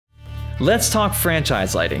Let's talk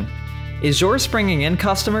franchise lighting. Is yours bringing in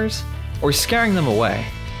customers or scaring them away?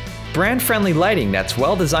 Brand-friendly lighting that's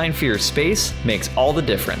well designed for your space makes all the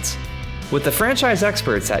difference. With the franchise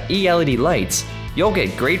experts at ELEDLights, you'll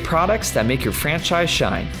get great products that make your franchise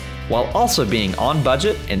shine, while also being on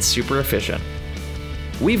budget and super efficient.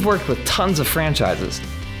 We've worked with tons of franchises,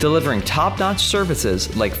 delivering top-notch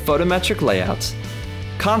services like photometric layouts,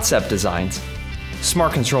 concept designs,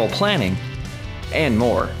 smart control planning, and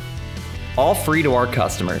more, all free to our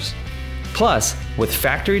customers. Plus, with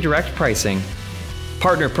factory direct pricing,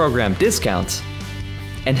 partner program discounts,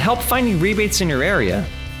 and help finding rebates in your area,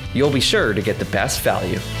 you'll be sure to get the best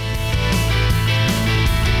value.